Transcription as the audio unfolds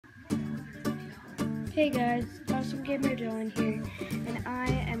Hey guys, Awesome Gamer Dylan here, and I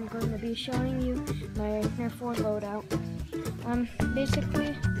am going to be showing you my Nerf Load Out.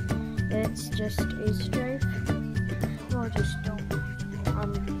 Basically, it's just a stripe. Well,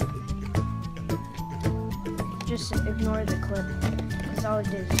 just ignore the clip, because all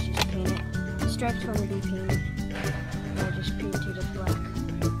it did is just paint it. The stripe's going to be painted, and I just painted it black.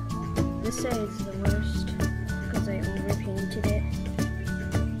 This side is the worst, because I overpainted it,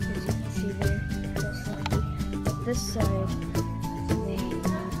 as you can see there. This side,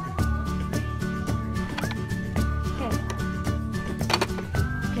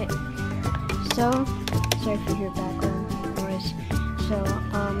 okay. So sorry for your background noise. So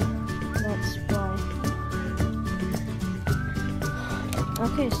that's why.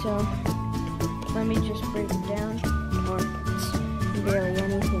 Okay, so let me just break it down, or it's barely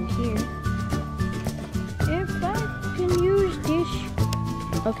anything here. If I can use this,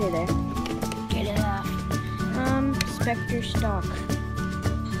 okay, there. Get it off. Spectre stock.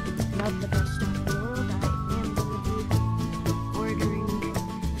 Not the best stock in the world. I am going to be ordering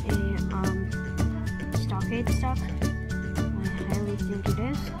a stockade stock. I highly think it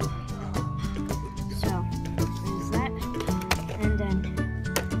is. So, there's that. And then,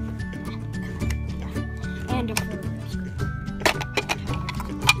 and a photograph screen.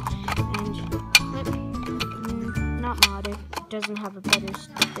 And clip, not modded. Doesn't have a better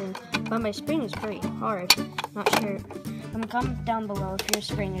spring, but my spring is pretty hard. Not sure. Comment down below if your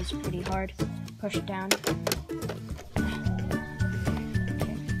spring is pretty hard. Push it down.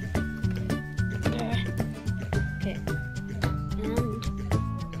 Okay.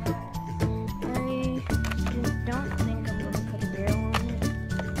 And I don't think I'm gonna put a barrel on it.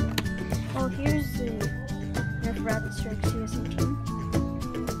 Oh, here's the Nerf Rapid Strike CS18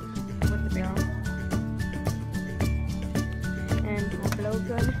 with the barrel and a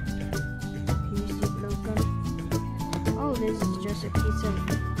blowgun. Oh, this is just a piece of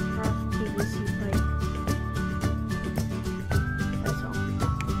half PVC pipe. That's all.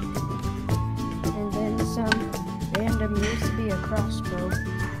 And then some random used to be a crossbow.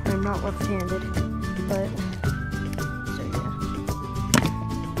 I'm not left-handed, but so yeah.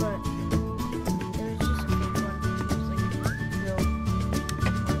 But it was just a big one. It was like real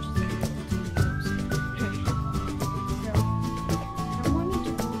So I wanted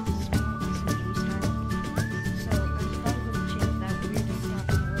to go with the small SMG style.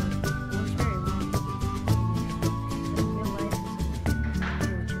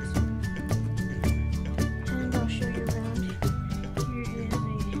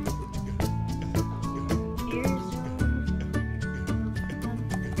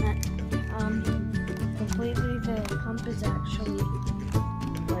 Completely, the pump is actually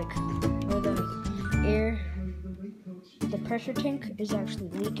like, or the pressure tank is actually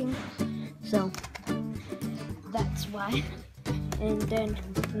leaking, so that's why. And then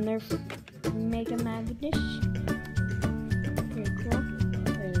Nerf Mega Magnet, pretty cool.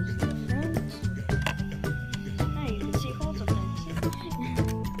 There's the front. Oh, you can see holes up there.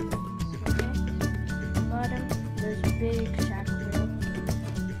 Okay. Bottom, there's a big sack wheel.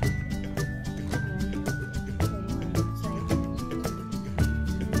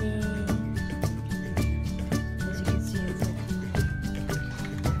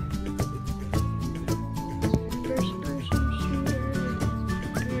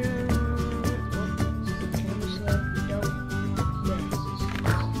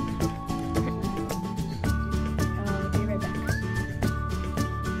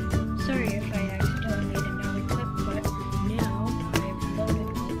 Sorry if I accidentally made another clip, but now I've loaded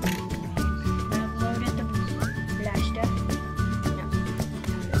the blaster. Now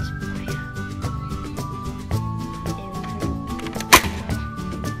let's fire.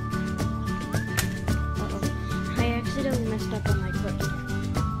 Uh-oh. I accidentally messed up on my clips.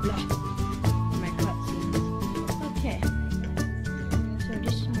 Blah. My cutscenes. Okay. So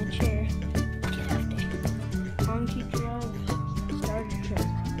this is my chair. Get out there. Monkey drive. Starter truck.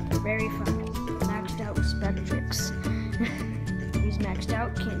 Very fun. Maxed out Spectrix. He's maxed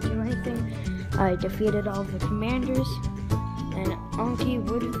out, can't do anything. I defeated all the commanders, and Anki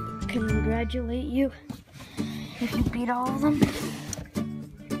would congratulate you if you beat all of them.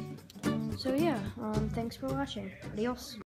 So yeah, thanks for watching. Adios.